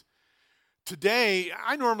Today,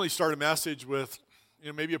 I normally start a message with,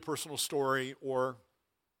 maybe a personal story or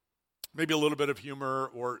maybe a little bit of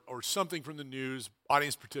humor or something from the news,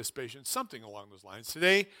 audience participation, something along those lines.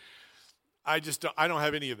 Today, I don't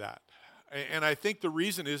have any of that. And I think the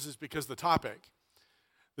reason is because the topic.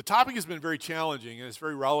 The topic has been very challenging and it's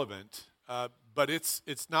very relevant, but it's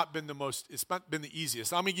not been the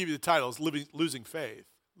easiest. I'm going to give you the title. It's Losing Faith.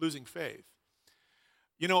 Losing Faith.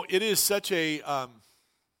 It is such a,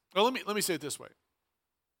 let me say it this way.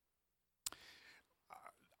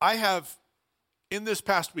 I have, in this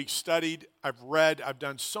past week, studied, I've read, I've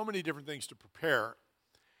done so many different things to prepare,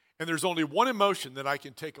 and there's only one emotion that I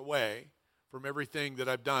can take away from everything that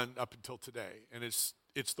I've done up until today, and it's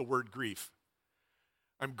the word grief.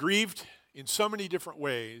 I'm grieved in so many different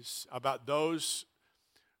ways about those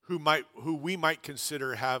who we might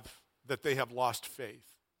consider that they have lost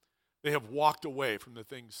faith. They have walked away from the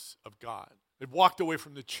things of God. They've walked away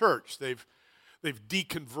from the church. They've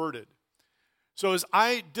deconverted. So as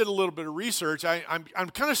I did a little bit of research, I'm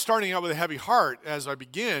kind of starting out with a heavy heart as I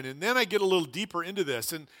begin, and then I get a little deeper into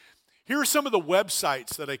this. And here are some of the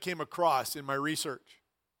websites that I came across in my research.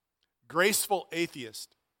 Graceful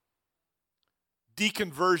Atheist,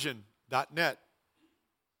 deconversion.net,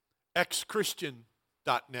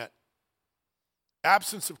 xchristian.net,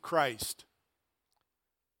 Absence of Christ,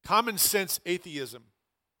 Common Sense Atheism,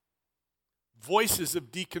 Voices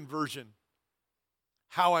of Deconversion,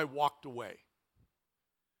 How I Walked Away.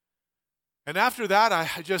 And after that,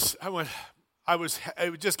 it just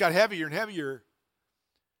got heavier and heavier.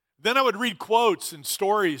 Then I would read quotes and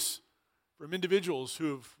stories from individuals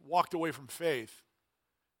who have walked away from faith.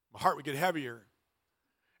 My heart would get heavier.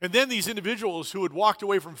 And then these individuals who had walked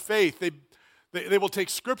away from faith, they will take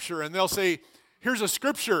scripture and they'll say, here's a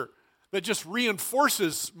scripture that just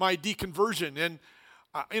reinforces my deconversion. And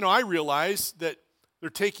I realize that they're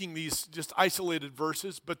taking these just isolated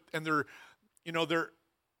verses, and they're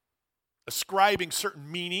ascribing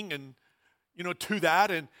certain meaning and to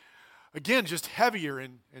that, and again just heavier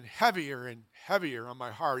and heavier and heavier on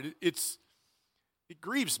my heart. It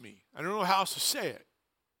grieves me. I don't know how else to say it.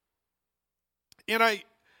 And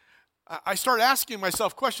I start asking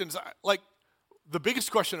myself questions, like the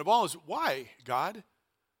biggest question of all is, why, God?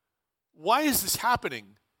 Why is this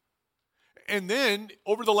happening? And then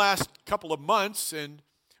over the last couple of months and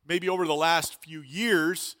maybe over the last few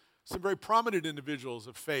years, some very prominent individuals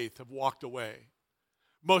of faith have walked away.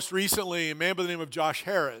 Most recently, a man by the name of Josh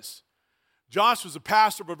Harris. Josh was a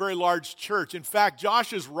pastor of a very large church. In fact,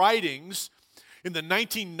 Josh's writings in the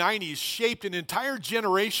 1990s shaped an entire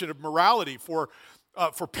generation of morality for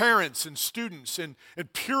parents and students and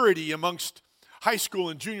purity amongst high school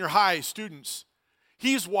and junior high students.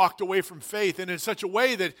 He's walked away from faith, and in such a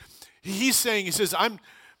way that he says, I'm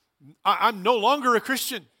no longer a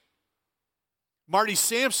Christian. Marty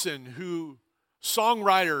Sampson,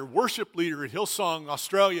 songwriter, worship leader at Hillsong,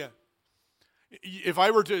 Australia. If I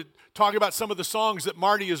were to talk about some of the songs that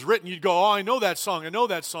Marty has written, you'd go, oh, I know that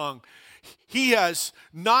song. He has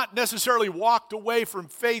not necessarily walked away from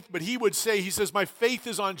faith, but he says, my faith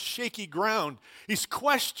is on shaky ground. He's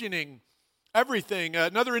questioning everything.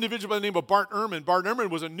 Another individual by the name of Bart Ehrman. Bart Ehrman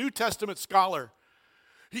was a New Testament scholar.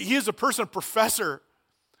 He is a professor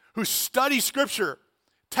who studies Scripture,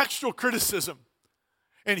 textual criticism,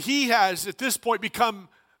 and he has, at this point, become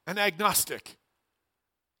an agnostic.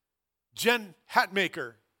 Jen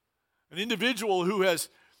Hatmaker, an individual who has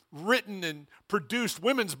written and produced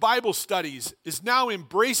women's Bible studies, is now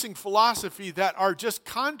embracing philosophy that are just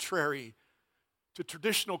contrary to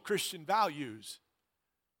traditional Christian values.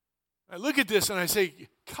 I look at this and I say,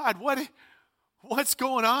 God, what's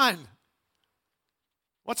going on?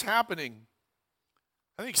 What's happening?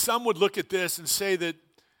 I think some would look at this and say that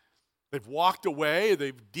they've walked away,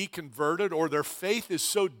 they've deconverted, or their faith is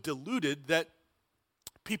so diluted that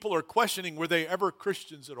people are questioning, were they ever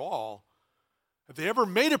Christians at all? Have they ever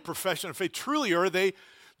made a profession of faith truly, or are they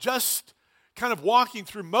just kind of walking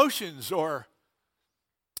through motions, or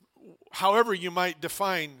however you might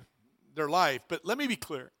define their life? But let me be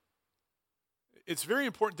clear. It's very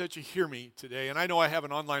important that you hear me today, and I know I have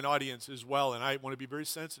an online audience as well, and I want to be very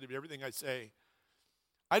sensitive to everything I say.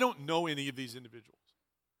 I don't know any of these individuals.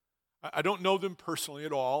 I don't know them personally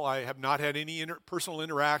at all. I have not had any personal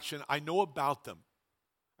interaction. I know about them.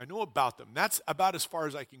 That's about as far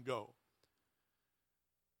as I can go.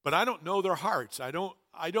 But I don't know their hearts. I don't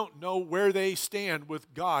know where they stand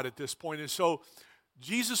with God at this point. And so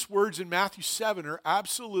Jesus' words in Matthew 7 are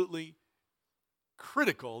absolutely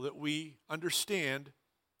critical that we understand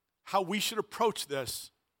how we should approach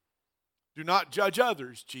this. Do not judge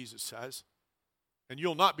others, Jesus says, and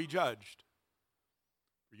you'll not be judged.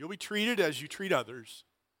 You'll be treated as you treat others.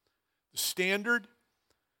 The standard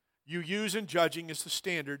you use in judging is the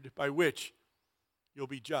standard by which you'll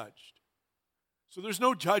be judged. So there's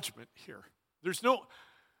no judgment here.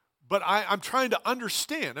 But I'm trying to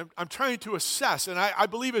understand. I'm trying to assess. And I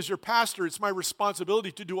believe as your pastor, it's my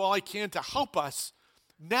responsibility to do all I can to help us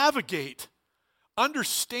navigate,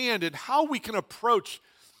 understand, and how we can approach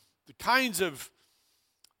the kinds of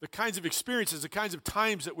experiences, the kinds of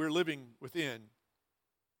times that we're living within.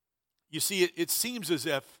 You see, it seems as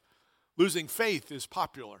if losing faith is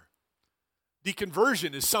popular.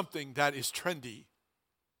 Deconversion is something that is trendy.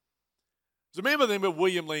 There's a man by the name of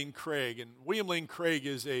William Lane Craig, and William Lane Craig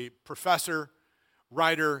is a professor,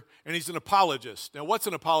 writer, and he's an apologist. Now, what's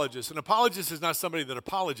an apologist? An apologist is not somebody that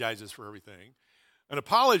apologizes for everything. An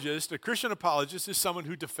apologist, a Christian apologist, is someone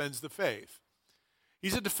who defends the faith.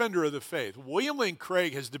 He's a defender of the faith. William Lane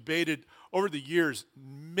Craig has debated over the years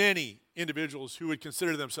many individuals who would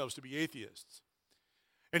consider themselves to be atheists.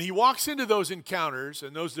 And he walks into those encounters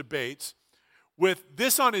and those debates with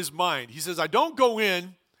this on his mind. He says, I don't go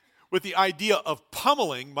in with the idea of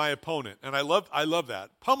pummeling my opponent. And I love that,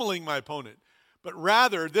 pummeling my opponent. But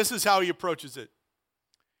rather, this is how he approaches it.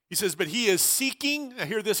 He says, but he is seeking, now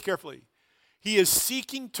hear this carefully, he is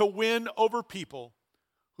seeking to win over people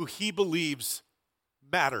who he believes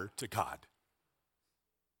matter to God.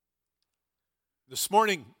 This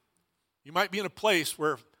morning, you might be in a place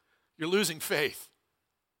where you're losing faith.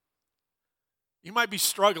 You might be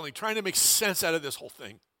struggling, trying to make sense out of this whole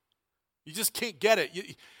thing. You just can't get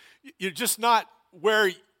it. You're just not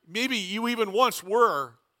where maybe you even once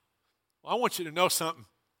were. Well, I want you to know something.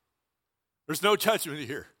 There's no judgment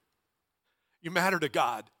here. You matter to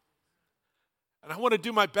God. And I want to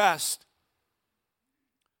do my best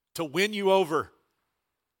to win you over,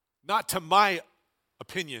 not to my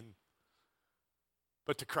opinion,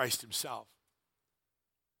 but to Christ himself.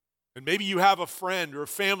 And maybe you have a friend or a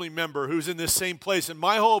family member who's in this same place. And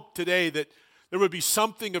my hope today that there would be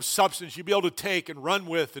something of substance you'd be able to take and run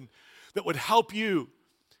with and that would help you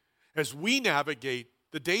as we navigate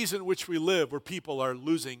the days in which we live where people are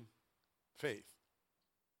losing faith.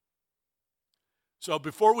 So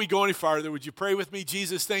before we go any farther, would you pray with me?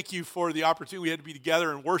 Jesus, thank you for the opportunity we had to be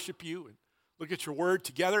together and worship you and look at your word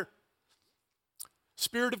together.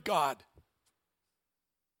 Spirit of God,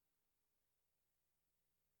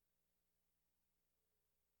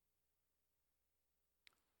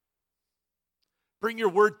 bring your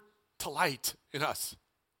word to light in us.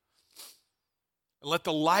 And let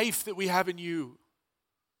the life that we have in you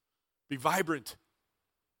be vibrant,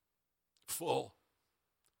 full.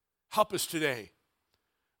 Help us today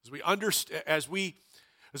as we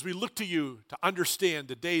look to you to understand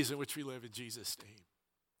the days in which we live in Jesus' name.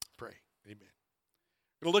 Pray. Amen.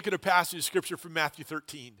 We're going to look at a passage of scripture from Matthew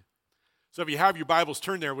 13. So if you have your Bibles,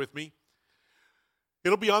 turn there with me.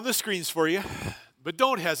 It'll be on the screens for you. But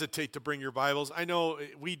don't hesitate to bring your Bibles. I know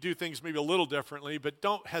we do things maybe a little differently, but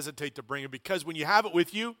don't hesitate to bring it because when you have it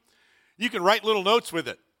with you, you can write little notes with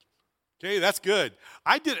it. Okay, that's good.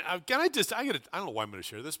 I did it. I don't know why I'm going to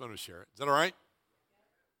share this, but I'm going to share it. Is that all right?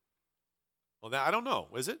 Well, I don't know.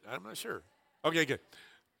 Is it? I'm not sure. Okay, good.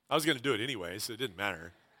 I was going to do it anyway, so it didn't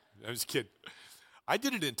matter. I was kidding. I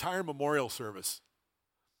did an entire memorial service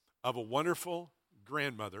of a wonderful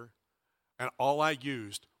grandmother, and all I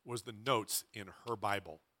used was the notes in her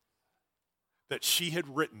Bible that she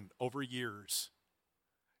had written over years.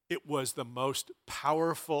 It was the most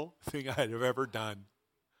powerful thing I had ever done.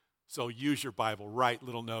 So use your Bible, write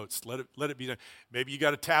little notes, let it be done. Maybe you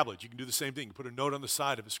got a tablet, you can do the same thing. Put a note on the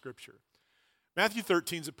side of a scripture. Matthew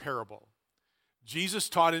 13 is a parable. Jesus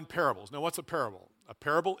taught in parables. Now what's a parable? A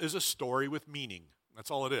parable is a story with meaning. That's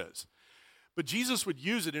all it is. But Jesus would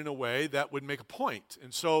use it in a way that would make a point.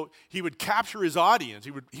 And so he would capture his audience.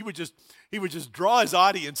 He would just draw his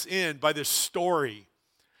audience in by this story.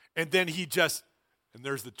 And then and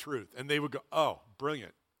there's the truth. And they would go, oh,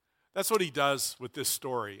 brilliant. That's what he does with this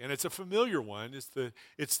story. And it's a familiar one.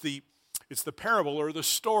 It's the parable or the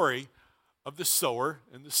story of the sower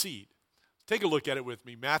and the seed. Take a look at it with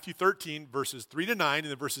me. Matthew 13, verses 3 to 9,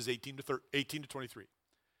 and then verses 18 to 23.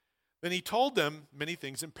 Then he told them many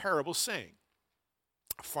things in parables, saying,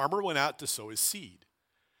 a farmer went out to sow his seed.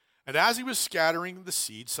 And as he was scattering the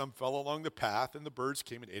seed, some fell along the path, and the birds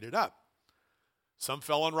came and ate it up. Some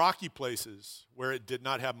fell on rocky places where it did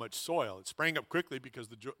not have much soil. It sprang up quickly because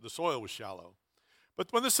the soil was shallow.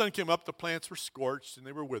 But when the sun came up, the plants were scorched, and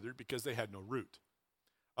they were withered because they had no root.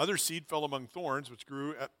 Other seed fell among thorns, which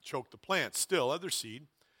grew and choked the plants. Still, other seed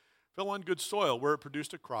fell on good soil, where it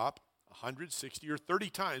produced a crop 160 or 30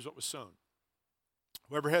 times what was sown.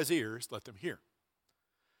 Whoever has ears, let them hear.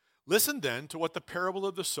 Listen then to what the parable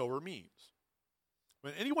of the sower means.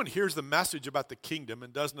 When anyone hears the message about the kingdom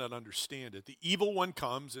and does not understand it, the evil one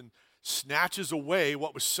comes and snatches away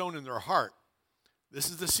what was sown in their heart. This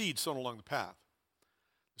is the seed sown along the path.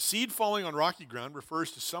 The seed falling on rocky ground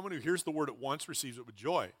refers to someone who hears the word at once, receives it with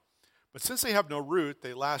joy. But since they have no root,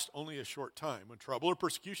 they last only a short time. When trouble or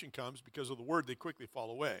persecution comes because of the word, they quickly fall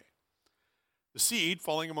away. The seed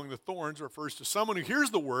falling among the thorns refers to someone who hears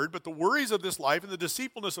the word, but the worries of this life and the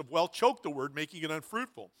deceitfulness of wealth choke the word, making it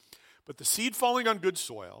unfruitful. But the seed falling on good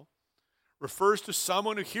soil refers to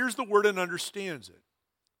someone who hears the word and understands it.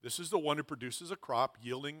 This is the one who produces a crop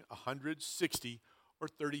yielding 160 or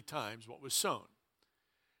 30 times what was sown.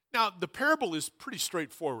 Now, the parable is pretty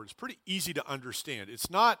straightforward. It's pretty easy to understand. It's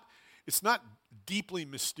not deeply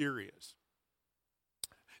mysterious.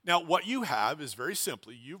 Now, what you have is very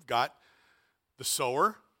simply, you've got the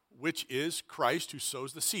sower, which is Christ who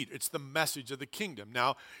sows the seed. It's the message of the kingdom.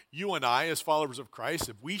 Now, you and I, as followers of Christ,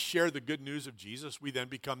 if we share the good news of Jesus, we then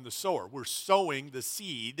become the sower. We're sowing the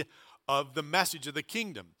seed of the message of the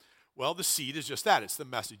kingdom. Well, the seed is just that. It's the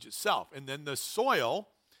message itself. And then the soil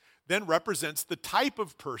then represents the type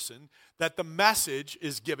of person that the message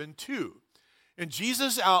is given to. And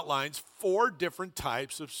Jesus outlines 4 different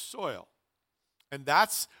types of soil. And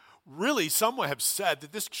that's really, some have said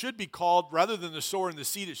that this should be called, rather than the sower and the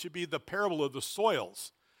seed, it should be the parable of the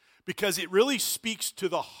soils. Because it really speaks to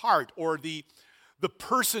the heart or the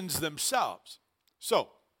persons themselves. So,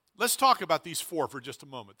 let's talk about these 4 for just a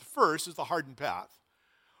moment. The first is the hardened path,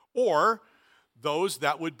 or those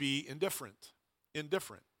that would be indifferent.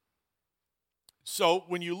 So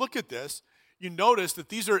when you look at this, you notice that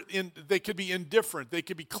they could be indifferent. They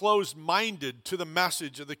could be closed-minded to the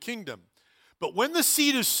message of the kingdom. But when the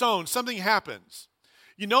seed is sown, something happens.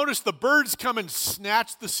 You notice the birds come and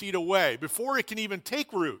snatch the seed away before it can even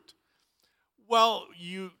take root. Well,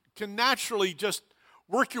 you can naturally just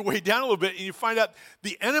work your way down a little bit and you find out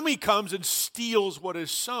the enemy comes and steals what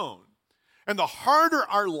is sown. And the harder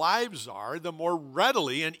our lives are, the more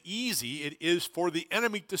readily and easy it is for the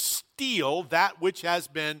enemy to steal that which has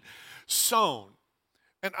been sown.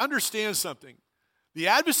 And understand something. The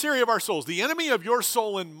adversary of our souls, the enemy of your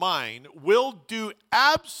soul and mine, will do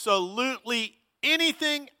absolutely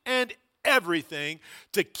anything and everything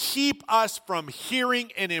to keep us from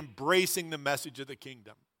hearing and embracing the message of the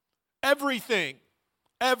kingdom. Everything.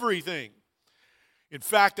 In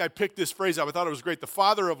fact, I picked this phrase up. I thought it was great. The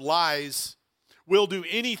father of lies will do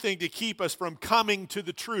anything to keep us from coming to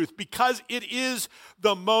the truth because it is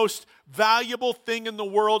the most valuable thing in the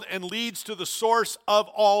world and leads to the source of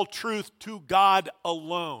all truth, to God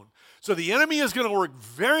alone. So the enemy is going to work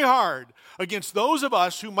very hard against those of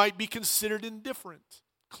us who might be considered indifferent,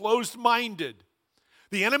 closed-minded.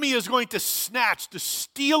 The enemy is going to snatch, to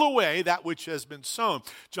steal away that which has been sown.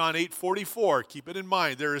 John 8:44, keep it in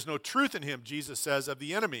mind. There is no truth in him, Jesus says, of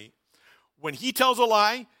the enemy. When he tells a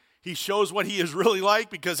lie, he shows what he is really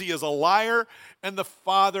like because he is a liar and the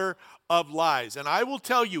father of lies. And I will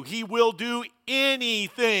tell you, he will do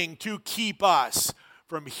anything to keep us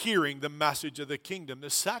from hearing the message of the kingdom.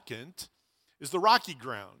 The second is the rocky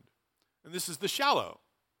ground, and this is the shallow.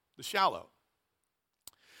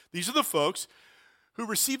 These are the folks who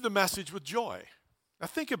receive the message with joy. Now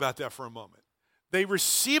think about that for a moment. They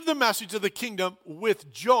receive the message of the kingdom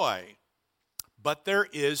with joy, but there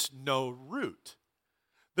is no root.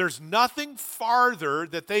 There's nothing farther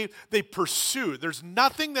that they pursue. There's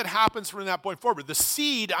nothing that happens from that point forward. The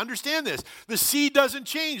seed, understand this, the seed doesn't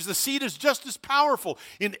change. The seed is just as powerful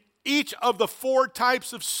in each of the 4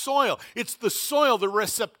 types of soil. It's the soil, the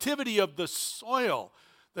receptivity of the soil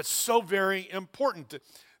that's so very important.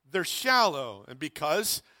 They're shallow, and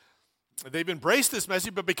because they've embraced this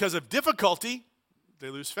message, but because of difficulty, they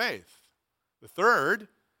lose faith. The third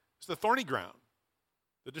is the thorny ground,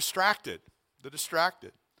 the distracted.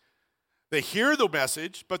 They hear the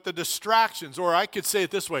message, but the distractions, or I could say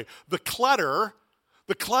it this way, the clutter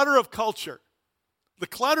of culture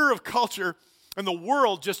and the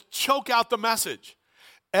world just choke out the message.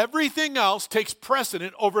 Everything else takes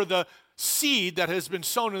precedent over the seed that has been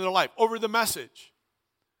sown in their life, over the message.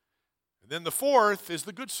 And then the fourth is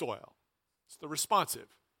the good soil. It's the responsive.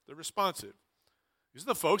 These are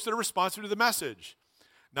the folks that are responsive to the message.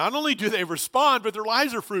 Not only do they respond, but their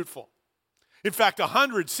lives are fruitful. In fact,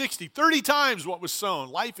 160, 30 times what was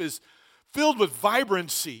sown. Life is filled with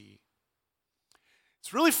vibrancy.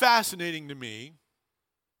 It's really fascinating to me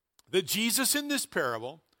that Jesus in this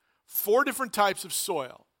parable, 4 different types of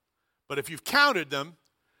soil. But if you've counted them,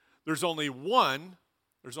 there's only one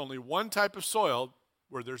type of soil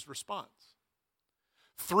where there's response.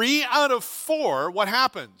 3 out of 4, what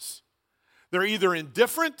happens? They're either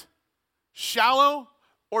indifferent shallow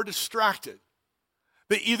or distracted.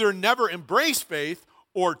 They either never embrace faith,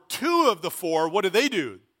 or two of the four, what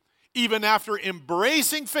do? Even after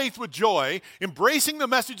embracing faith with joy, embracing the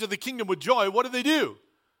message of the kingdom with joy, what do?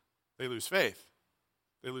 They lose faith.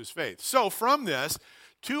 They lose faith. So from this,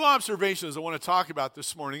 two observations I want to talk about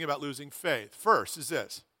this morning about losing faith. First is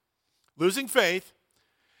this: losing faith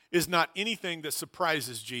is not anything that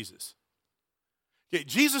surprises Jesus. Okay,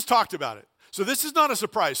 Jesus talked about it. So this is not a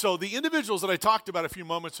surprise. So the individuals that I talked about a few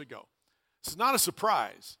moments ago, this is not a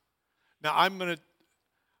surprise. Now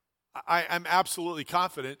I'm absolutely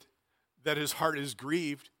confident that his heart is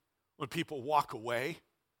grieved when people walk away.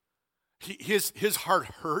 His heart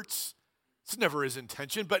hurts. It's never his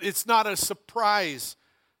intention, but it's not a surprise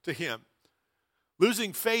to him.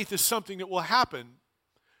 Losing faith is something that will happen.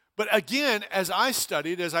 But again, as I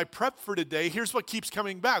studied, as I prepped for today, here's what keeps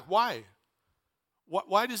coming back. Why?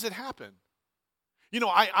 Why does it happen? You know,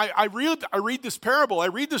 I read this parable, I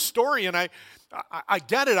read this story, and I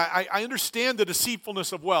get it. I understand the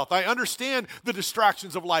deceitfulness of wealth. I understand the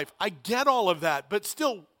distractions of life. I get all of that. But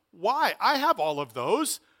still, why? I have all of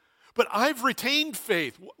those, but I've retained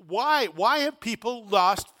faith. Why? Why have people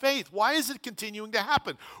lost faith? Why is it continuing to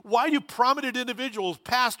happen? Why do prominent individuals,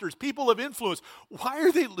 pastors, people of influence, why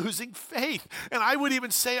are they losing faith? And I would even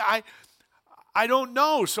say I don't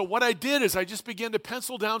know. So what I did is I just began to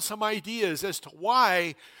pencil down some ideas as to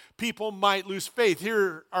why people might lose faith.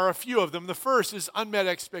 Here are a few of them. The first is unmet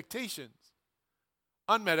expectations.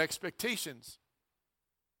 Unmet expectations.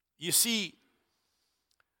 You see,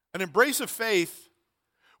 an embrace of faith,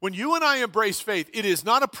 when you and I embrace faith, it is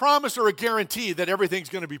not a promise or a guarantee that everything's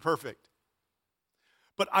going to be perfect.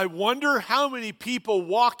 But I wonder how many people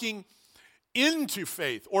walking into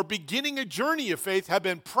faith or beginning a journey of faith have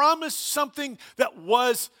been promised something that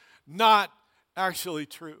was not actually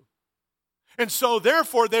true. And so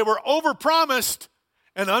therefore they were overpromised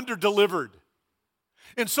and underdelivered.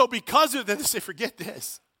 And so because of that, they say, forget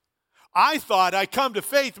this. I thought I come to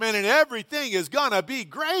faith, man, and everything is going to be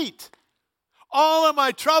great. All of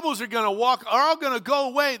my troubles are all going to go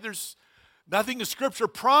away. There's nothing in Scripture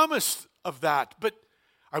promised of that. But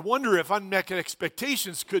I wonder if unmet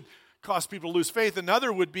expectations could cause people to lose faith.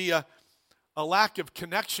 Another would be a lack of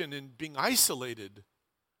connection and being isolated.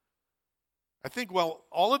 I think, well,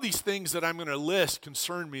 all of these things that I'm going to list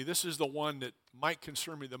concern me. This is the one that might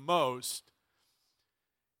concern me the most,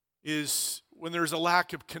 is when there's a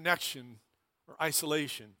lack of connection or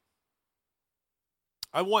isolation.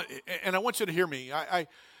 I want you to hear me. I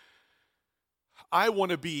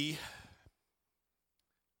want to be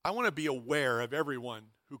aware of everyone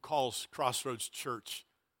who calls Crossroads Church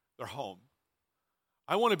their home.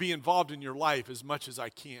 I want to be involved in your life as much as I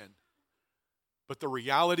can. But the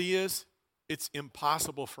reality is, it's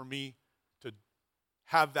impossible for me to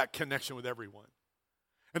have that connection with everyone.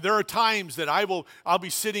 And there are times that I'll be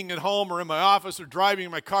sitting at home or in my office or driving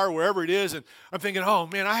in my car, wherever it is, and I'm thinking, oh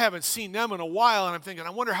man, I haven't seen them in a while, and I'm thinking,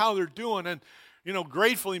 I wonder how they're doing. And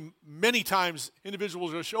gratefully, many times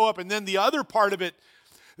individuals will show up, and then the other part of it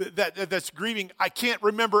that's grieving, I can't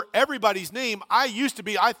remember everybody's name. I used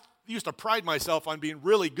to pride myself on being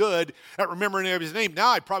really good at remembering everybody's name. Now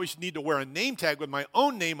I probably should need to wear a name tag with my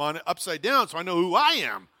own name on it upside down so I know who I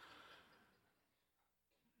am.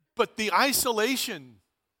 But the isolation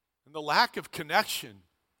and the lack of connection,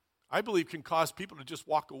 I believe, can cause people to just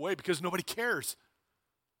walk away because nobody cares.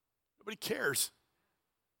 Nobody cares.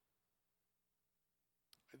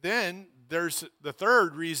 Then there's the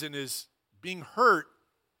third reason is being hurt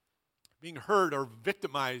or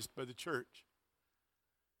victimized by the church.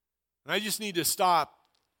 And I just need to stop,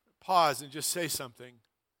 pause, and just say something.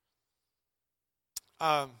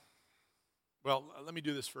 Well, let me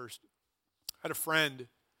do this first. I had a friend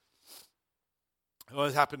who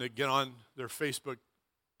happened to get on their Facebook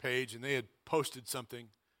page, and they had posted something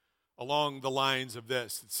along the lines of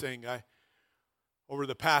this. It's saying, over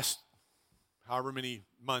the past however many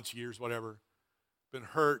months, years, whatever, been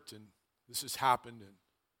hurt, and this has happened, and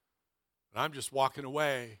I'm just walking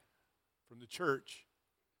away from the church.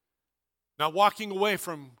 Not walking away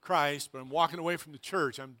from Christ, but I'm walking away from the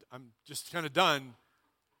church. I'm just kind of done.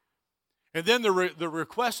 And then the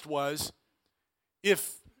request was,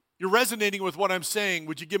 if you're resonating with what I'm saying,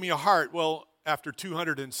 would you give me a heart? Well, after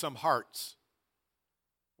 200 and some hearts.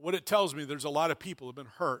 What it tells me, there's a lot of people who have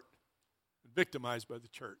been hurt and victimized by the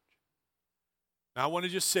church. Now, I want to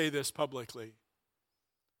just say this publicly.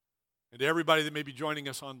 And to everybody that may be joining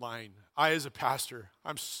us online, I, as a pastor,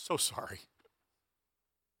 I'm so sorry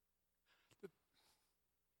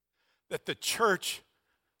that the church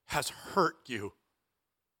has hurt you.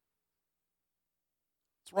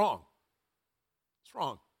 It's wrong. It's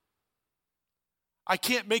wrong. I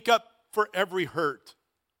can't make up for every hurt,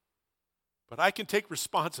 but I can take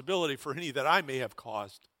responsibility for any that I may have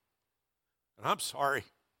caused. And I'm sorry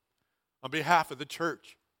on behalf of the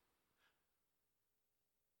church.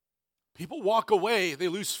 People walk away, they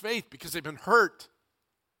lose faith because they've been hurt.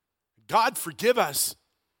 God, forgive us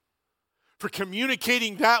for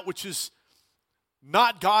communicating that which is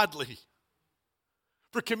not godly,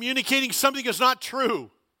 for communicating something that's not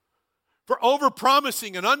true, for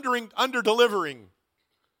overpromising and under-delivering,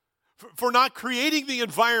 for not creating the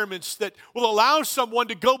environments that will allow someone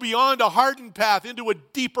to go beyond a hardened path into a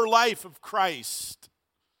deeper life of Christ.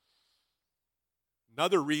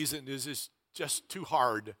 Another reason is it's just too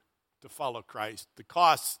hard to follow Christ. The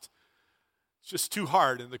cost is just too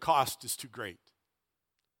hard and the cost is too great.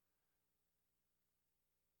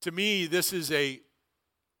 To me, this is a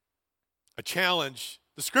challenge.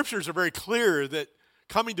 The scriptures are very clear that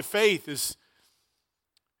coming to faith is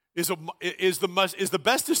the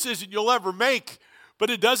best decision you'll ever make, but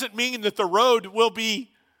it doesn't mean that the road will be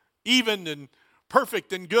even and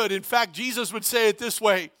perfect and good. In fact, Jesus would say it this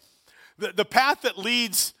way: the path that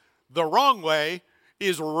leads the wrong way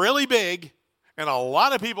is really big, and a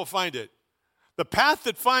lot of people find it. The path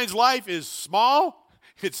that finds life is small,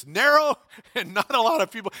 it's narrow, and not a lot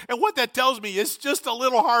of people. And what that tells me is just a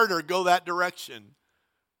little harder to go that direction.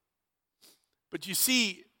 But you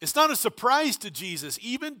see, it's not a surprise to Jesus.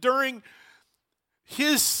 Even during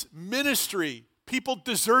his ministry, people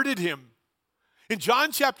deserted him. In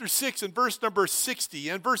John chapter 6 and verse number 60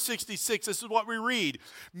 and verse 66, this is what we read.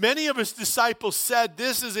 Many of his disciples said,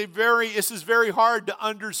 this is very hard to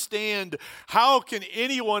understand. How can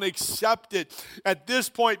anyone accept it? At this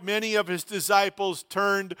point, many of his disciples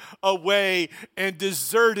turned away and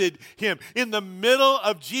deserted him. In the middle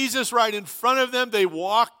of Jesus, right in front of them, they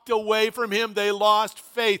walked away from him. They lost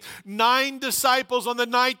faith. 9 disciples on the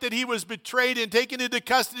night that he was betrayed and taken into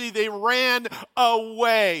custody, they ran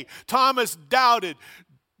away. Thomas doubted.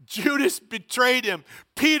 Judas betrayed him.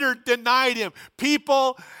 Peter denied him.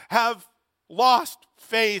 People have lost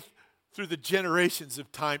faith through the generations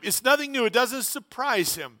of time. It's nothing new. It doesn't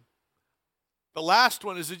surprise him. The last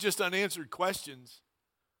one is just unanswered questions.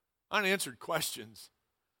 Unanswered questions.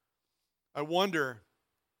 I wonder,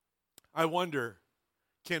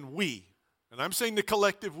 can we, and I'm saying the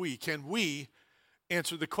collective we, can we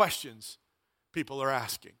answer the questions people are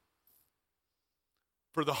asking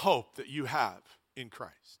for the hope that you have in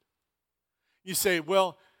Christ? You say,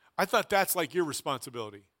 well, I thought that's like your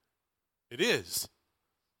responsibility. It is,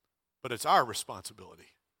 but it's our responsibility.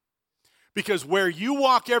 Because where you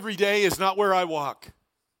walk every day is not where I walk.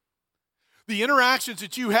 The interactions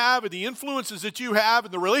that you have and the influences that you have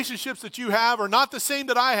and the relationships that you have are not the same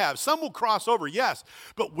that I have. Some will cross over, yes,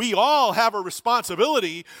 but we all have a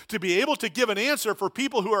responsibility to be able to give an answer for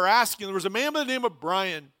people who are asking. There was a man by the name of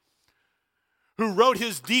Brian who wrote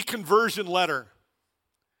his deconversion letter.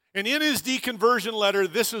 And in his deconversion letter,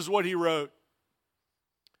 this is what he wrote.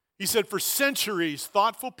 He said, for centuries,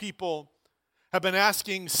 thoughtful people have been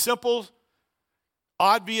asking simple,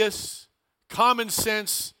 obvious, common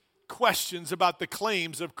sense questions about the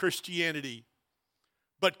claims of Christianity.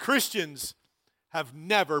 But Christians have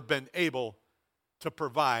never been able to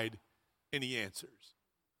provide any answers.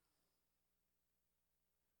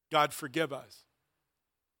 God forgive us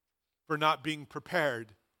for not being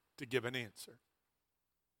prepared to give an answer.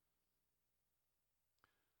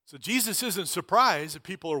 So Jesus isn't surprised that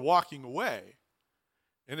people are walking away.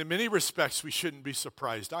 And in many respects, we shouldn't be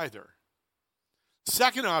surprised either.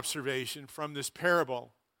 Second observation from this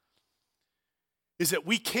parable is that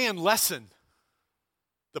we can lessen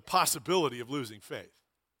the possibility of losing faith.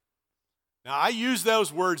 Now, I use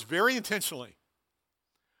those words very intentionally.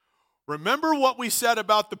 Remember what we said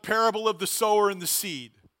about the parable of the sower and the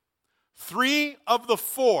seed. 3 of the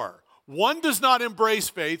 4. 1 does not embrace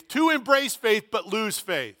faith. 2 embrace faith but lose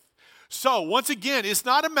faith. So, once again, it's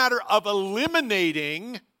not a matter of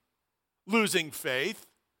eliminating losing faith,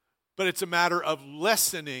 but it's a matter of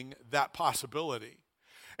lessening that possibility.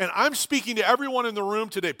 And I'm speaking to everyone in the room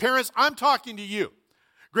today. Parents, I'm talking to you.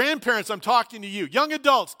 Grandparents, I'm talking to you. Young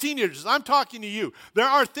adults, teenagers, I'm talking to you. There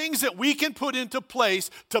are things that we can put into place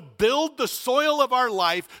to build the soil of our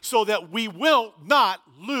life so that we will not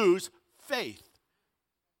lose faith.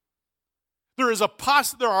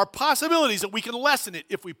 There are possibilities that we can lessen it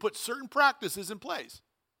if we put certain practices in place.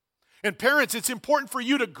 And parents, it's important for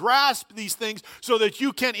you to grasp these things so that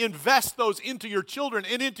you can invest those into your children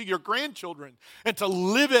and into your grandchildren and to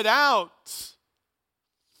live it out.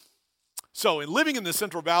 So in living in the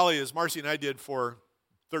Central Valley, as Marcy and I did for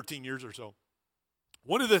 13 years or so,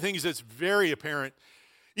 one of the things that's very apparent,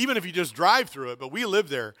 even if you just drive through it, but we live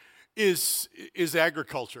there, is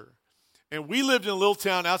agriculture. And we lived in a little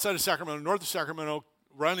town outside of Sacramento, north of Sacramento,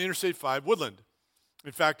 right on Interstate 5, Woodland.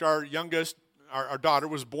 In fact, our youngest, our daughter,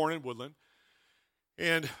 was born in Woodland.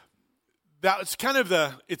 And it's kind of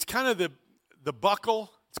the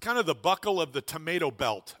buckle. It's kind of the buckle of the tomato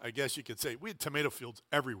belt, I guess you could say. We had tomato fields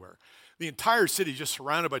everywhere. The entire city just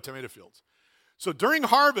surrounded by tomato fields. So during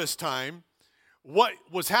harvest time, what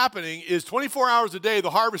was happening is 24 hours a day, the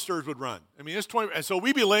harvesters would run. I mean, and so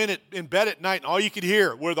we'd be laying in bed at night, and all you could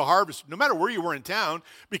hear were the harvest, no matter where you were in town,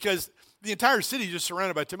 because the entire city is just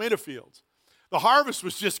surrounded by tomato fields. The harvest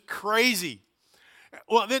was just crazy.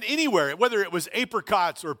 Well, then anywhere, whether it was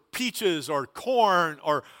apricots or peaches or corn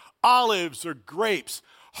or olives or grapes,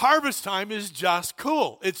 harvest time is just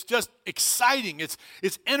cool. It's just exciting. It's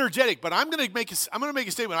energetic. But I'm going to make a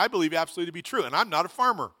statement I believe absolutely to be true, and I'm not a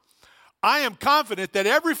farmer. I am confident that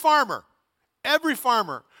every farmer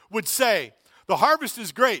would say the harvest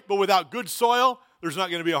is great, but without good soil, there's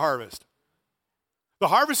not going to be a harvest. The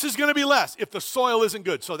harvest is going to be less if the soil isn't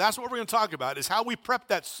good. So that's what we're going to talk about, is how we prep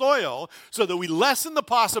that soil so that we lessen the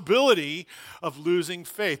possibility of losing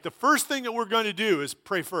faith. The first thing that we're going to do is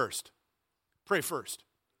pray first. Pray first.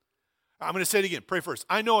 I'm going to say it again, pray first.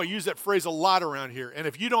 I know I use that phrase a lot around here. And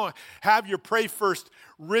if you don't have your pray first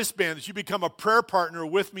wristband, that you become a prayer partner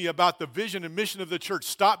with me about the vision and mission of the church,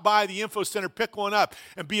 stop by the info center, pick one up,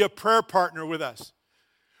 and be a prayer partner with us.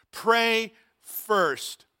 Pray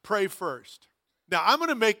first. Pray first. Now, I'm going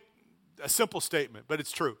to make a simple statement, but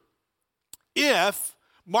it's true. If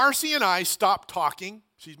Marcy and I stop talking,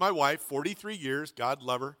 she's my wife, 43 years, God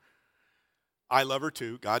love her. I love her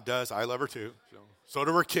too. God does. I love her too. So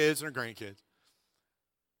do her kids and her grandkids.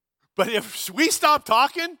 But if we stop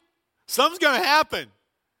talking, something's going to happen.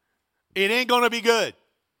 It ain't going to be good.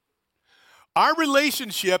 Our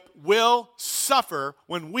relationship will suffer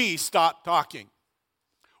when we stop talking.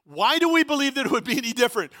 Why do we believe that it would be any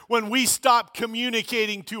different when we stop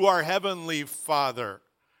communicating to our Heavenly Father?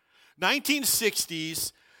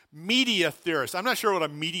 1960s media theorist. I'm not sure what a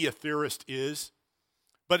media theorist is,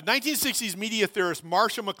 but 1960s media theorist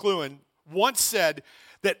Marshall McLuhan once said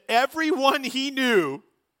that everyone he knew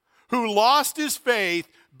who lost his faith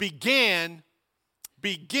began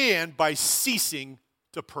by ceasing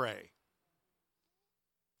to pray.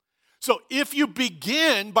 So if you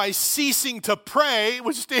begin by ceasing to pray,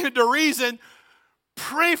 which stands to reason,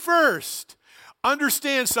 pray first.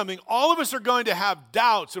 Understand something. All of us are going to have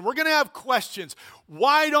doubts and we're going to have questions.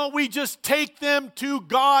 Why don't we just take them to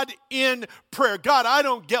God in prayer? God, I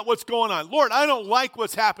don't get what's going on. Lord, I don't like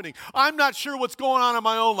what's happening. I'm not sure what's going on in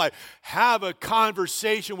my own life. Have a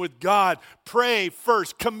conversation with God. Pray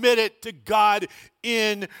first. Commit it to God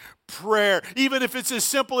in prayer. Even if it's as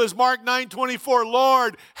simple as Mark 9:24,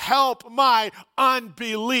 Lord, help my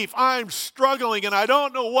unbelief. I'm struggling and I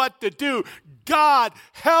don't know what to do. God,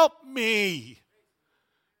 help me.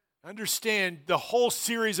 Understand, the whole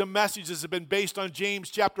series of messages have been based on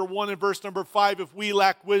James chapter 1 and verse number 5. If we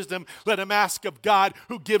lack wisdom, let him ask of God,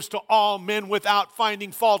 who gives to all men without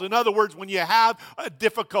finding fault. In other words, when you have a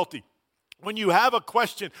difficulty, when you have a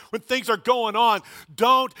question, when things are going on,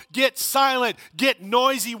 don't get silent. Get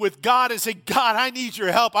noisy with God and say, God, I need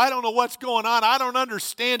your help. I don't know what's going on. I don't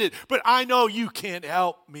understand it, but I know you can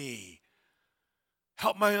help me.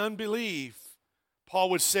 Help my unbelief.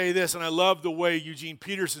 Paul would say this, and I love the way Eugene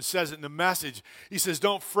Peterson says it in the Message. He says,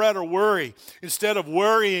 don't fret or worry. Instead of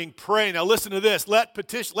worrying, pray. Now listen to this. Let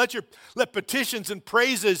petitions and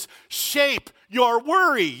praises shape your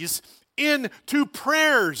worries into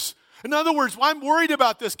prayers. In other words, I'm worried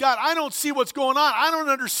about this. God, I don't see what's going on. I don't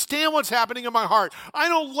understand what's happening in my heart. I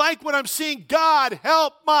don't like what I'm seeing. God,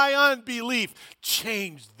 help my unbelief.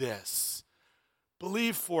 Change this.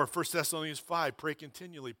 Believe for 1 Thessalonians 5. Pray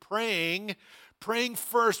continually. Praying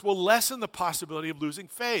first will lessen the possibility of losing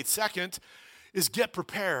faith. Second is get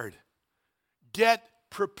prepared. Get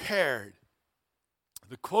prepared.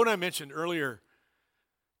 The quote I mentioned earlier,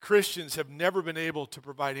 Christians have never been able to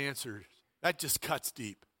provide answers. That just cuts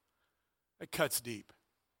deep. It cuts deep.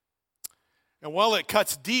 And while it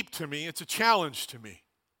cuts deep to me, it's a challenge to me.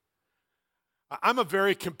 I'm a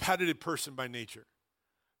very competitive person by nature.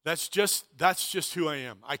 That's just who I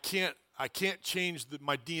am. I can't change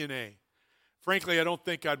my DNA. Frankly, I don't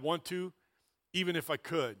think I'd want to, even if I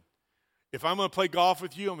could. If I'm going to play golf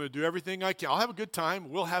with you, I'm going to do everything I can. I'll have a good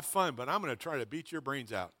time. We'll have fun, but I'm going to try to beat your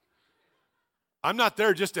brains out. I'm not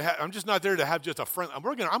there just to have. I'm just not there to have just a friend. I'm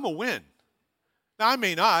going to win. Now I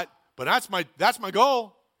may not, but that's my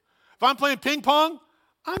goal. If I'm playing ping pong,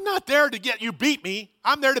 I'm not there to get you beat me.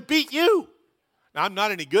 I'm there to beat you. Now I'm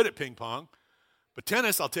not any good at ping pong, but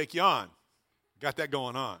tennis I'll take you on. Got that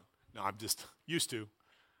going on. No, I'm just used to.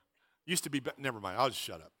 Used to be, never mind, I'll just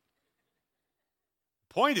shut up.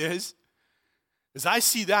 Point is, as I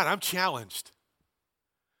see that, I'm challenged.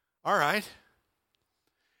 All right.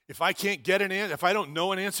 If I can't get an answer, if I don't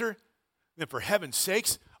know an answer, then for heaven's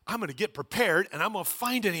sakes, I'm going to get prepared and I'm going to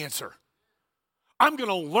find an answer. I'm going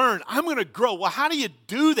to learn. I'm going to grow. Well, how do you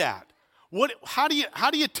do that? How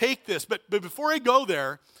do you take this? But before I go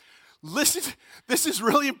there, listen, this is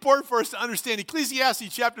really important for us to understand.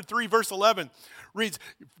 Ecclesiastes chapter 3, verse 11 reads,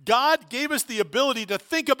 God gave us the ability to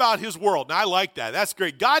think about his world. Now, I like that. That's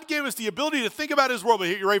great. God gave us the ability to think about his world. But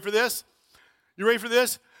you ready for this? You ready for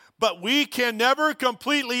this? But we can never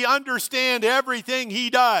completely understand everything he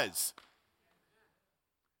does.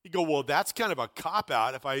 You go, well, that's kind of a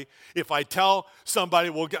cop-out if I tell somebody,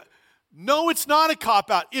 well, God, no, it's not a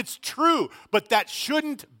cop-out. It's true, but that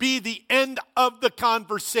shouldn't be the end of the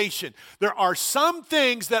conversation. There are some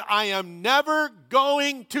things that I am never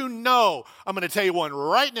going to know. I'm going to tell you one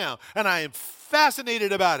right now, and I am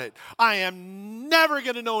fascinated about it. I am never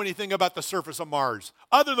going to know anything about the surface of Mars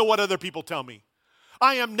other than what other people tell me.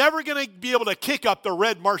 I am never going to be able to kick up the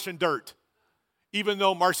red Martian dirt, even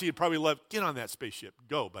though Marcy would probably love, get on that spaceship.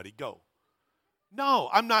 Go, buddy, go. No,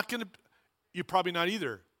 I'm not going to. You're probably not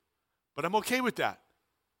either. But I'm okay with that.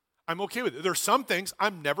 I'm okay with it. There are some things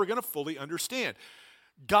I'm never going to fully understand.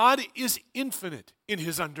 God is infinite in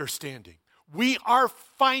his understanding. We are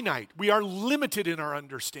finite. We are limited in our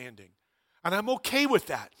understanding. And I'm okay with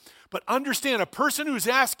that. But understand, a person who's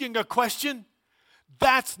asking a question,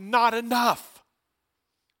 that's not enough.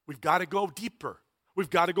 We've got to go deeper. We've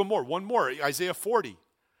got to go more. One more, Isaiah 40.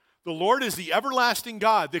 The Lord is the everlasting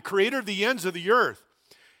God, the creator of the ends of the earth.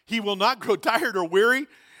 He will not grow tired or weary.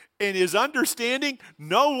 In his understanding,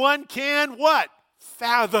 no one can what?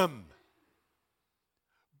 Fathom.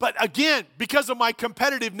 But again, because of my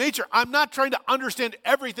competitive nature, I'm not trying to understand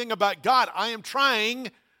everything about God. I am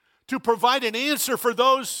trying to provide an answer for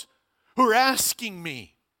those who are asking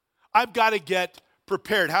me. I've got to get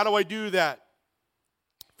prepared. How do I do that?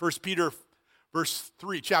 1 Peter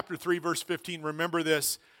chapter 3, verse 15. Remember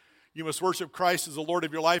this. You must worship Christ as the Lord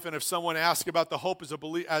of your life. And if someone asks about the hope as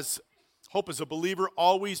a believer,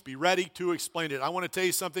 always be ready to explain it. I want to tell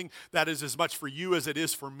you something that is as much for you as it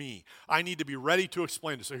is for me. I need to be ready to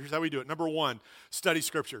explain it. So here's how we do it. Number one, study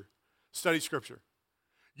Scripture. Study Scripture.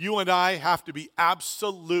 You and I have to be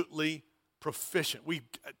absolutely proficient.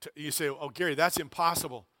 You say, oh, Gary, that's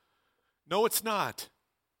impossible. No, it's not.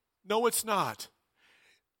 No, it's not.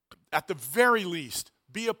 At the very least,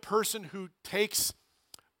 be a person who takes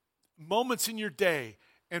moments in your day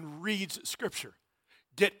and reads Scripture.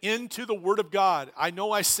 Get into the Word of God. I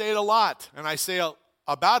know I say it a lot, and I say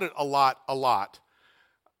about it a lot.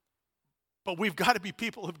 But we've got to be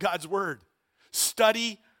people of God's Word.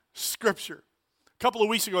 Study Scripture. A couple of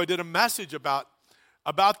weeks ago, I did a message about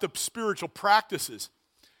the spiritual practices.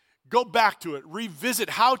 Go back to it.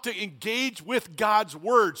 Revisit how to engage with God's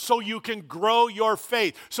Word so you can grow your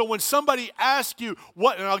faith. So when somebody asks you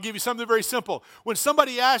what, and I'll give you something very simple. When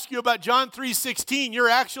somebody asks you about John 3:16, you're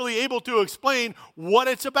actually able to explain what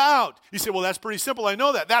it's about. You say, well, that's pretty simple. I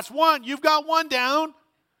know that. That's one. You've got one down.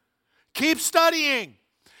 Keep studying.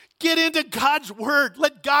 Get into God's Word.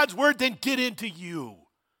 Let God's Word then get into you.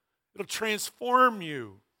 It'll transform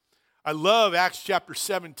you. I love Acts chapter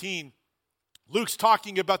 17. Luke's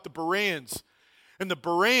talking about the Bereans. And the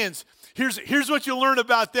Bereans, here's what you'll learn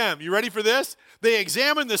about them. You ready for this? They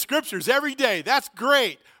examine the Scriptures every day. That's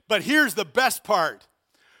great. But here's the best part.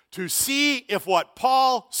 To see if what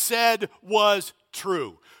Paul said was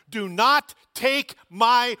true. Do not take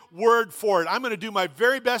my word for it. I'm going to do my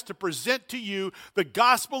very best to present to you the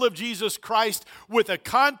gospel of Jesus Christ with a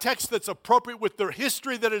context that's appropriate, with the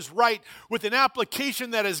history that is right, with an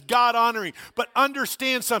application that is God-honoring. But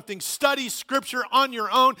understand something. Study Scripture on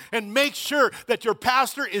your own and make sure that your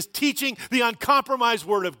pastor is teaching the uncompromised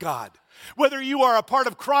Word of God. Whether you are a part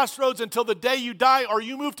of Crossroads until the day you die or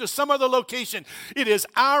you move to some other location, it is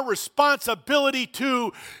our responsibility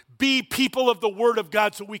to be people of the Word of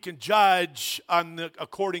God so we can judge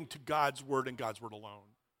according to God's Word and God's Word alone.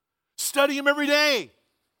 Study Him every day.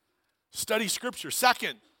 Study Scripture.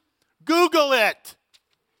 Second, Google it.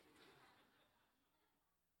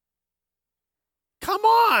 Come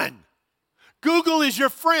on. Google is your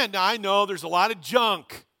friend. Now, I know there's a lot of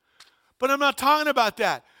junk, but I'm not talking about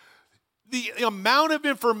that. The amount of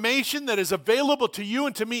information that is available to you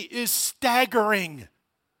and to me is staggering.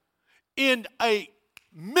 In a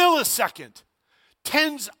millisecond,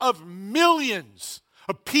 tens of millions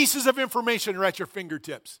of pieces of information are at your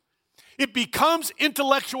fingertips. It becomes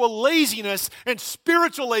intellectual laziness and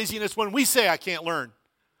spiritual laziness when we say, I can't learn.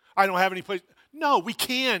 I don't have any place. No, we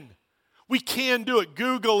can. We can do it.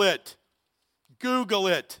 Google it. Google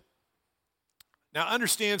it. Now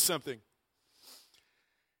understand something.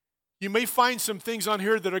 You may find some things on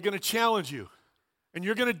here that are going to challenge you and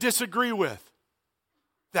you're going to disagree with.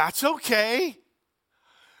 That's okay.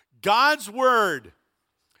 God's word,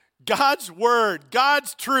 God's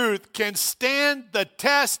truth can stand the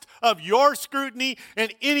test of your scrutiny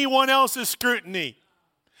and anyone else's scrutiny.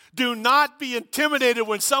 Do not be intimidated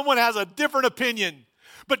when someone has a different opinion,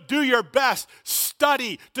 but do your best.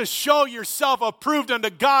 Study to show yourself approved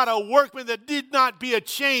unto God, a workman that did not be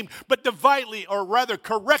ashamed, but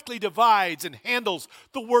correctly divides and handles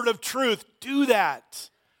the word of truth. Do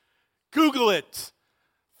that. Google it.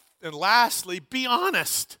 And lastly, be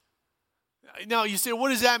honest. Now, you say, what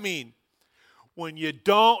does that mean? When you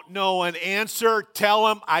don't know an answer, tell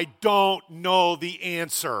them, I don't know the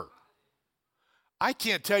answer. I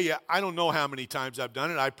can't tell you, I don't know how many times I've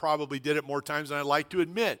done it. I probably did it more times than I'd like to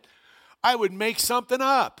admit. I would make something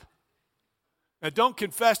up. Now, don't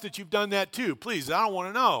confess that you've done that too. Please, I don't want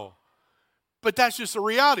to know. But that's just a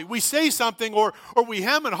reality. We say something or we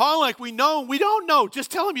hem and haw like we know, and we don't know.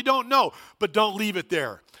 Just tell them you don't know, but don't leave it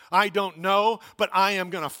there. I don't know, but I am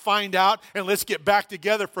going to find out, and let's get back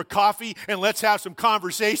together for coffee, and let's have some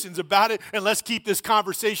conversations about it, and let's keep this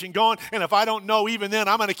conversation going. And if I don't know even then,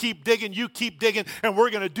 I'm going to keep digging, you keep digging, and we're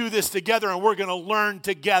going to do this together, and we're going to learn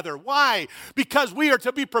together. Why? Because we are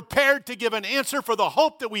to be prepared to give an answer for the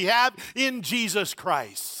hope that we have in Jesus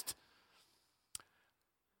Christ.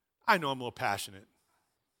 I know I'm a little passionate.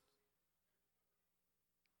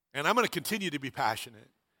 And I'm going to continue to be passionate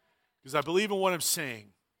because I believe in what I'm saying.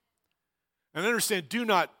 And understand, do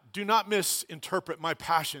not misinterpret my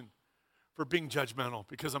passion for being judgmental,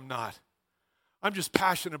 because I'm not. I'm just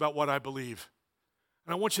passionate about what I believe.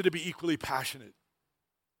 And I want you to be equally passionate.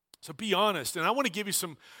 So be honest. And I want to give you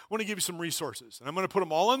some resources. And I'm going to put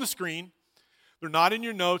them all on the screen. They're not in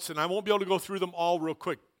your notes, and I won't be able to go through them all real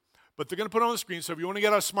quick. But they're going to put it on the screen, so if you want to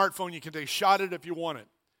get on a smartphone, you can take a shot at it if you want it.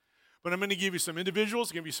 But I'm going to give you some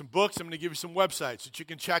individuals, I'm going to give you some books, I'm going to give you some websites that you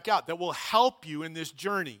can check out that will help you in this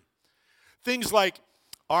journey. Things like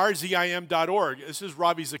rzim.org. This is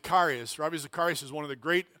Ravi Zacharias. Ravi Zacharias is one of the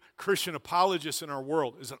great Christian apologists in our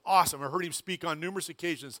world. He's awesome. I've heard him speak on numerous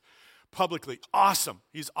occasions publicly. Awesome.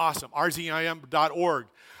 He's awesome. rzim.org.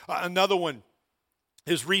 Another one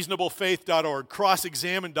is reasonablefaith.org,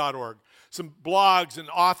 crossexamine.org. Some blogs and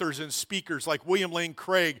authors and speakers like William Lane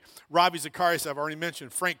Craig, Ravi Zacharias, I've already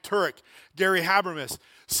mentioned, Frank Turek, Gary Habermas,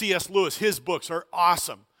 C.S. Lewis. His books are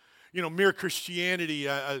awesome. Mere Christianity,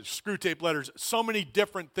 Screwtape Letters, so many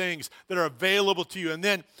different things that are available to you. And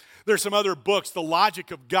then there's some other books. The Logic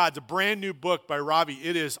of God, a brand new book by Ravi.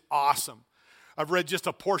 It is awesome. I've read just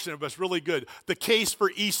a portion of it. It's really good. The Case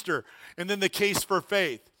for Easter, and then The Case for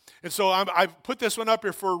Faith. And so I've put this one up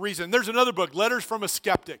here for a reason. There's another book, Letters from a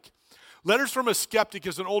Skeptic. Letters from a Skeptic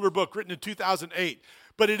is an older book written in 2008.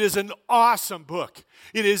 But it is an awesome book.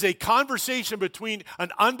 It is a conversation between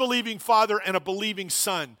an unbelieving father and a believing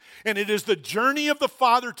son. And it is the journey of the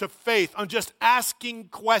father to faith on just asking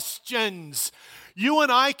questions. You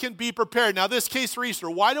and I can be prepared. Now, this Case for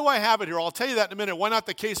Easter, why do I have it here? I'll tell you that in a minute. Why not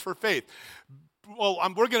the Case for Faith? Well,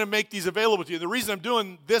 we're going to make these available to you. The reason I'm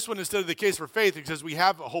doing this one instead of the Case for Faith is because we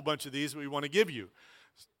have a whole bunch of these we want to give you.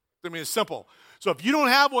 I mean, it's simple. So if you don't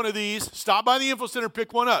have one of these, stop by the Info Center,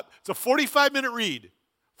 pick one up. It's a 45-minute read.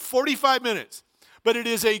 45 minutes. But it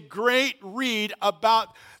is a great read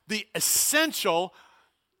about the essential,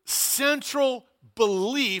 central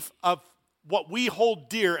belief of what we hold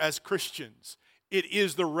dear as Christians. It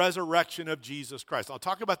is the resurrection of Jesus Christ. I'll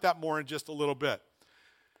talk about that more in just a little bit.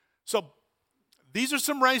 So these are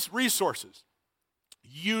some resources.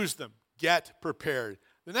 Use them. Get prepared.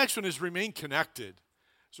 The next one is remain connected.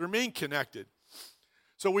 So remain connected.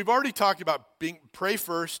 So we've already talked about pray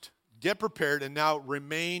first, get prepared, and now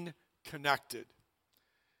remain connected.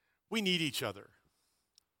 We need each other.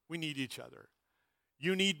 We need each other.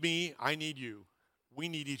 You need me, I need you. We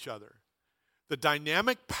need each other. The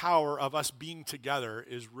dynamic power of us being together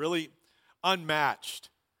is really unmatched,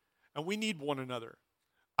 and we need one another.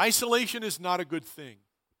 Isolation is not a good thing.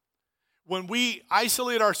 When we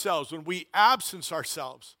isolate ourselves, when we absence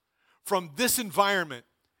ourselves from this environment,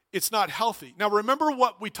 it's not healthy. Now remember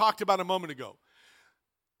what we talked about a moment ago.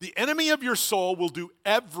 The enemy of your soul will do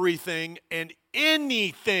everything and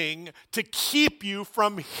anything to keep you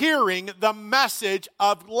from hearing the message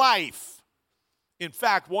of life. In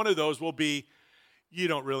fact, one of those will be, you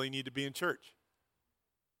don't really need to be in church.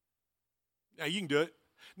 Now, you can do it.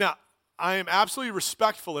 Now, I am absolutely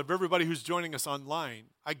respectful of everybody who's joining us online.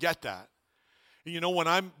 I get that.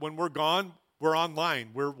 And when we're gone, We're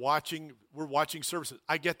online. We're watching services.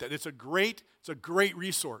 I get that. It's a great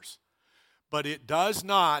resource. But it does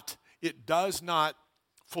not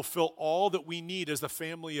fulfill all that we need as the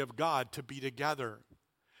family of God to be together.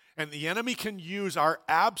 And the enemy can use our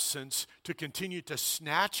absence to continue to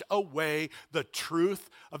snatch away the truth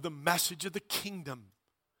of the message of the kingdom.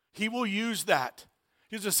 He will use that.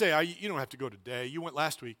 He'll just say, you don't have to go today. You went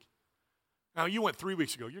last week. Now, you went 3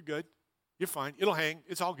 weeks ago. You're good. You're fine. It'll hang.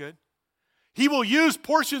 It's all good. He will use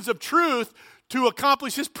portions of truth to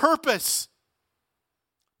accomplish his purpose.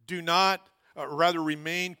 Do not,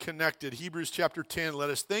 remain connected. Hebrews chapter 10, let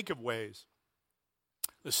us think of ways.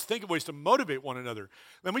 Let's think of ways to motivate one another.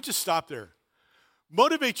 Let me just stop there.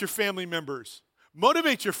 Motivate your family members.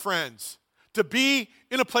 Motivate your friends to be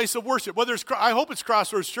in a place of worship. Whether it's, I hope it's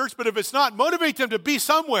Crossroads Church, but if it's not, motivate them to be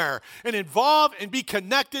somewhere and involve and be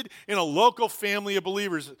connected in a local family of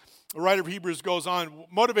believers. The writer of Hebrews goes on,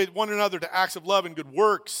 motivate one another to acts of love and good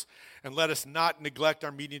works, and let us not neglect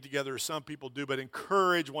our meeting together as some people do, but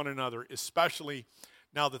encourage one another, especially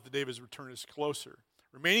now that the day of his return is closer.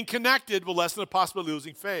 Remaining connected will lessen the possibility of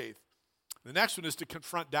losing faith. The next one is to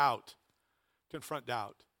confront doubt. Confront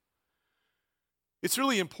doubt. It's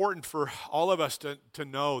really important for all of us to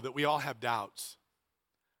know that we all have doubts.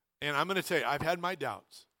 And I'm going to tell you, I've had my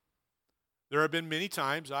doubts. There have been many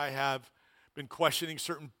times I have been questioning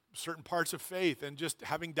certain parts of faith and just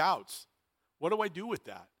having doubts. What do I do with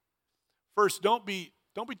that? First, don't be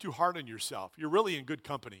too hard on yourself. You're really in good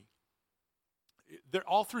company. They're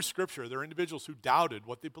all through Scripture. There are individuals who doubted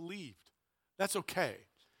what they believed. That's okay.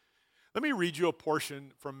 Let me read you a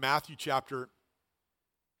portion from Matthew chapter.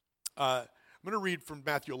 I'm going to read from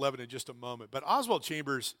Matthew 11 in just a moment. But Oswald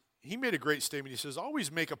Chambers, he made a great statement. He says,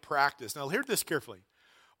 always make a practice. Now, hear this carefully.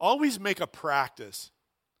 Always make a practice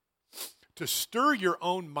to stir your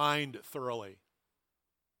own mind thoroughly.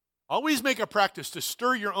 Always make a practice to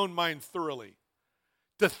stir your own mind thoroughly.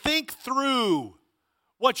 To think through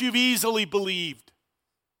what you've easily believed.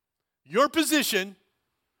 Your position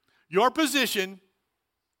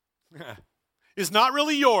is not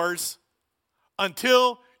really yours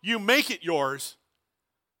until you make it yours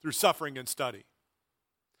through suffering and study.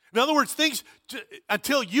 In other words,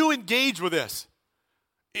 until you engage with this,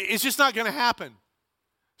 it's just not going to happen.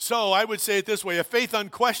 So I would say it this way, a faith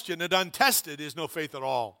unquestioned and untested is no faith at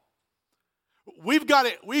all. We've got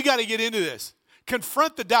to get into this.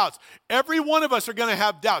 Confront the doubts. Every one of us are going to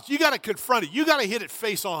have doubts. You got to confront it. You got to hit it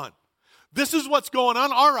face on. This is what's going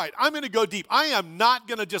on. All right, I'm going to go deep. I am not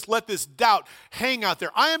going to just let this doubt hang out there.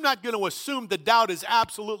 I am not going to assume the doubt is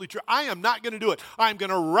absolutely true. I am not going to do it. I'm going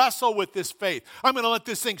to wrestle with this faith. I'm going to let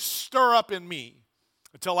this thing stir up in me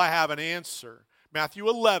until I have an answer. Matthew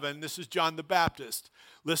 11, this is John the Baptist.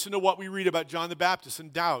 Listen to what we read about John the Baptist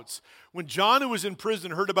and doubts. When John, who was in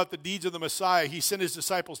prison, heard about the deeds of the Messiah, he sent his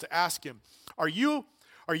disciples to ask him, Are you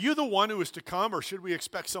the one who is to come, or should we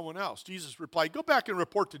expect someone else? Jesus replied, Go back and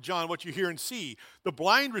report to John what you hear and see. The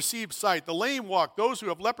blind receive sight, the lame walk, those who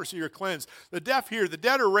have leprosy are cleansed, the deaf hear, the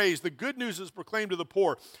dead are raised, the good news is proclaimed to the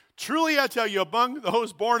poor. Truly I tell you, among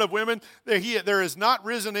those born of women, there has not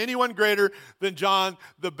risen anyone greater than John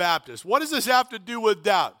the Baptist. What does this have to do with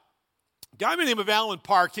doubt? A guy by the name of Alan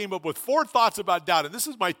Parr came up with 4 thoughts about doubt, and this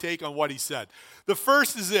is my take on what he said. The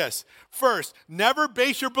first is this. First, never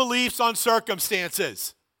base your beliefs on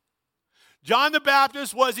circumstances. John the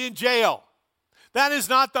Baptist was in jail. That's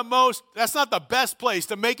not the best place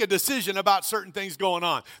to make a decision about certain things going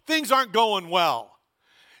on. Things aren't going well.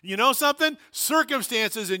 You know something?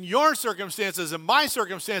 Circumstances and your circumstances and my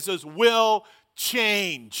circumstances will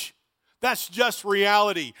change. That's just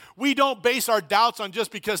reality. We don't base our doubts on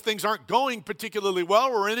just because things aren't going particularly well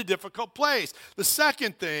or we're in a difficult place. The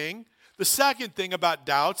second thing about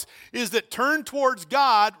doubts is that turn towards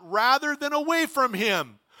God rather than away from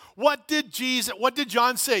him. What did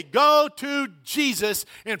John say? Go to Jesus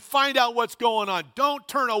and find out what's going on. Don't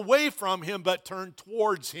turn away from him, but turn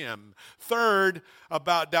towards him. Third,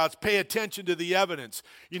 about doubts, pay attention to the evidence.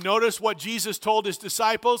 You notice what Jesus told his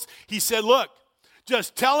disciples? He said, look,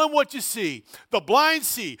 just tell them what you see. The blind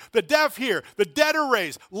see, the deaf hear, the dead are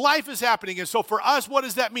raised. Life is happening. And so for us, what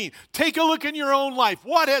does that mean? Take a look in your own life.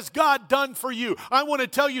 What has God done for you? I want to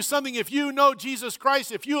tell you something. If you know Jesus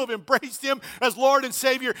Christ, if you have embraced him as Lord and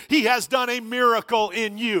Savior, he has done a miracle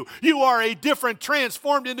in you. You are a different,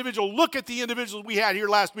 transformed individual. Look at the individuals we had here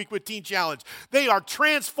last week with Teen Challenge. They are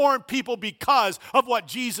transformed people because of what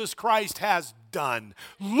Jesus Christ has done.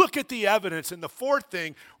 Look at the evidence. And the fourth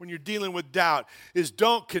thing when you're dealing with doubt is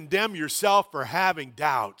don't condemn yourself for having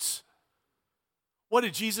doubts. What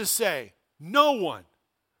did Jesus say?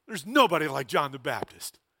 There's nobody like John the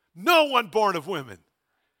Baptist. No one born of women.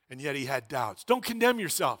 and yet he had doubts. Don't condemn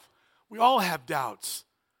yourself. We all have doubts.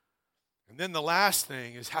 And then the last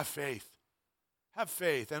thing is have faith. Have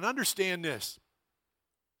faith and understand this.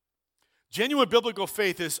 Genuine biblical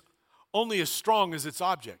faith is only as strong as its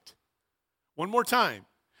object. One more time.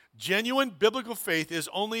 Genuine biblical faith is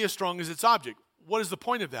only as strong as its object. What is the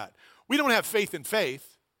point of that? We don't have faith in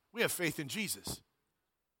faith. We have faith in Jesus.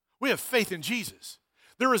 We have faith in Jesus.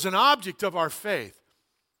 There is an object of our faith.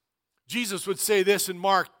 Jesus would say this in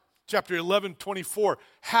Mark chapter 11:24.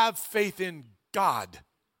 Have faith in God.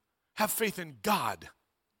 Have faith in God.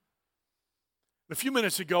 A few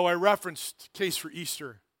minutes ago, I referenced Case for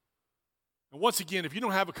Easter. And once again, if you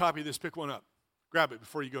don't have a copy of this, pick one up. Grab it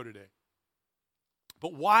before you go today.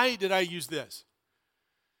 But why did I use this?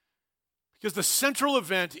 Because the central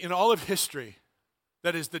event in all of history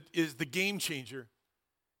that is the game changer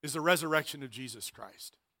is the resurrection of Jesus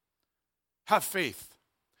Christ. Have faith.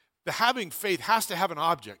 The having faith has to have an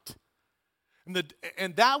object.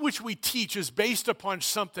 And that which we teach is based upon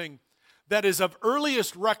something that is of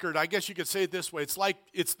earliest record. I guess you could say it this way.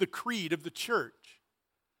 It's the creed of the church.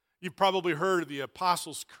 You've probably heard of the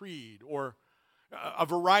Apostles' Creed or a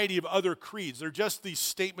variety of other creeds. They're just these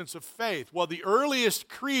statements of faith. Well, the earliest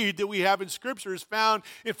creed that we have in Scripture is found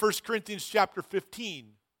in 1 Corinthians chapter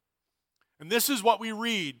 15. And this is what we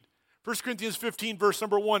read. 1 Corinthians 15, verse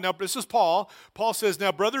number 1. Now, this is Paul. Paul says,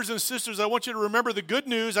 now, brothers and sisters, I want you to remember the good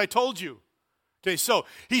news I told you. Okay, so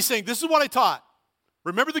he's saying, this is what I taught.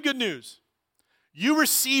 Remember the good news. You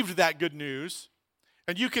received that good news,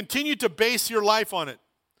 and you continue to base your life on it.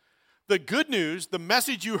 The good news, the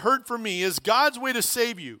message you heard from me, is God's way to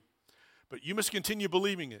save you. But you must continue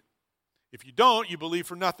believing it. If you don't, you believe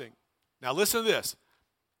for nothing. Now listen to this.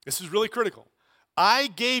 This is really critical. I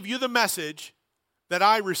gave you the message that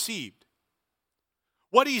I received.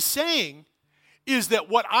 What he's saying is that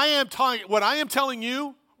what I am telling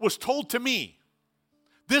you was told to me.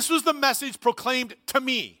 This was the message proclaimed to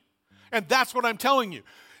me. And that's what I'm telling you.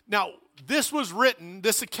 Now, this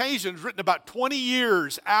occasion was written about 20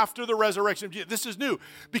 years after the resurrection of Jesus. This is new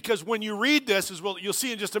because when you read this, as well, you'll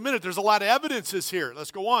see in just a minute, there's a lot of evidences here.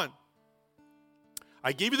 Let's go on.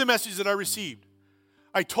 I gave you the message that I received.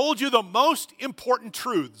 I told you the most important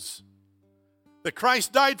truths. That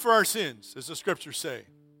Christ died for our sins, as the scriptures say.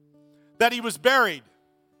 That he was buried.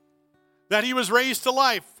 That he was raised to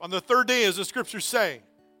life on the third day, as the scriptures say.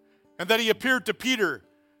 And that he appeared to Peter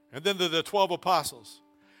and then to the 12 apostles.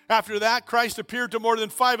 After that, Christ appeared to more than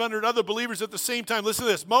 500 other believers at the same time. Listen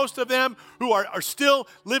to this. Most of them who are still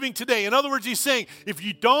living today. In other words, he's saying, if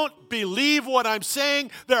you don't believe what I'm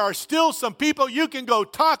saying, there are still some people you can go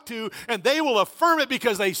talk to, and they will affirm it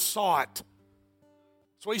because they saw it.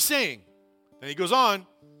 That's what he's saying. Then he goes on.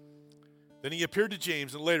 Then he appeared to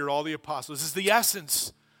James and later all the apostles. This is the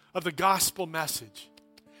essence of the gospel message.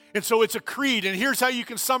 And so it's a creed, and here's how you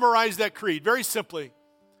can summarize that creed. Very simply.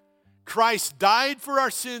 Christ died for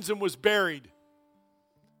our sins and was buried.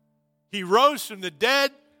 He rose from the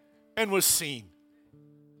dead and was seen.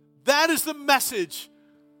 That is the message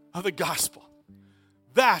of the gospel.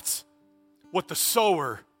 That's what the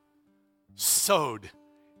sower sowed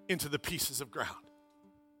into the pieces of ground.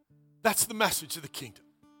 That's the message of the kingdom.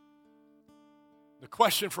 The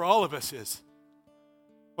question for all of us is,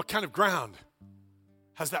 what kind of ground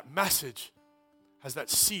has that message, has that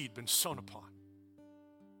seed been sown upon?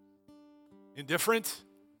 Indifferent?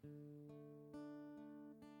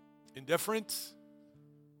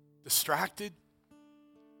 Distracted?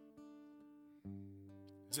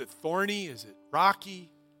 Is it thorny? Is it rocky?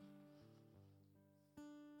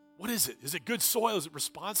 What is it? Is it good soil? Is it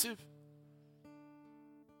responsive?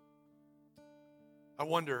 I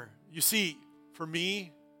wonder. You see, for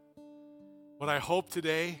me, what I hope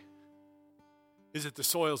today is that the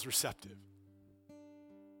soil is receptive.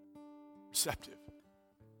 Receptive.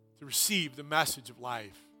 To receive the message of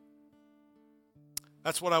life.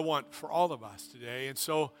 That's what I want for all of us today. And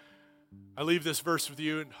so I leave this verse with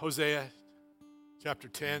you in Hosea chapter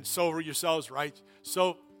 10. Sow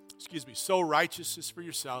righteousness for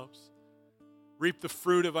yourselves. Reap the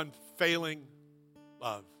fruit of unfailing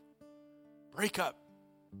love. Break up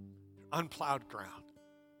your unplowed ground.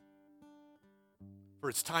 For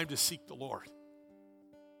it's time to seek the Lord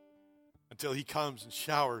until he comes and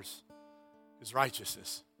showers his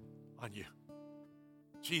righteousness on you.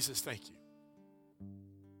 Jesus, thank you.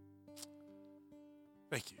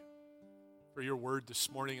 Thank you for your word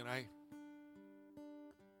this morning. And I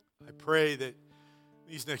pray that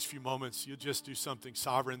these next few moments you'll just do something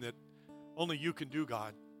sovereign that only you can do,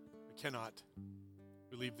 God. I cannot.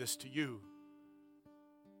 We leave this to you.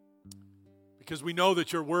 Because we know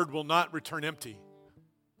that your word will not return empty.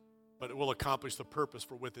 but it will accomplish the purpose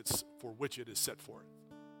for which it is set forth.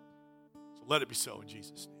 So let it be so in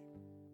Jesus' name.